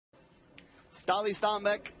Ståle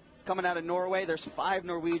Sandbech coming out of Norway. There's 5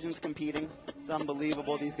 Norwegians competing. It's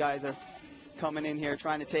unbelievable. These guys are coming in here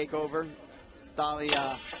trying to take over.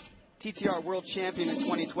 Ståle, TTR world champion in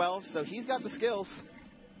 2012, so he's got the skills.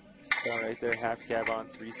 So right there, half cab on,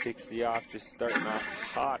 360 off, just starting off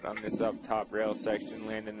hot on this up top rail section,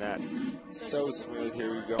 landing that so smooth.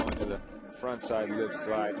 Here we go into the front side lip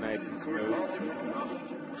slide, nice and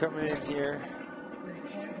smooth. Coming in here,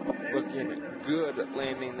 looking good,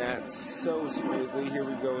 landing that so smoothly. Here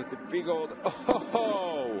we go with the big old,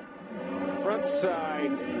 oh, front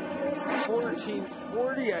side,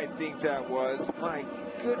 1440 I think that was. My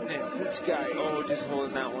goodness, this guy, oh, just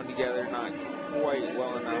holding that one together, not quite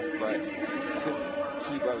well enough, but couldn't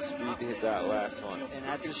keep up speed to hit that last one. And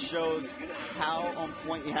that just shows how on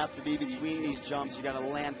point you have to be between these jumps. You got to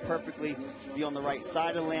land perfectly, be on the right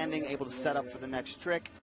side of landing, able to set up for the next trick.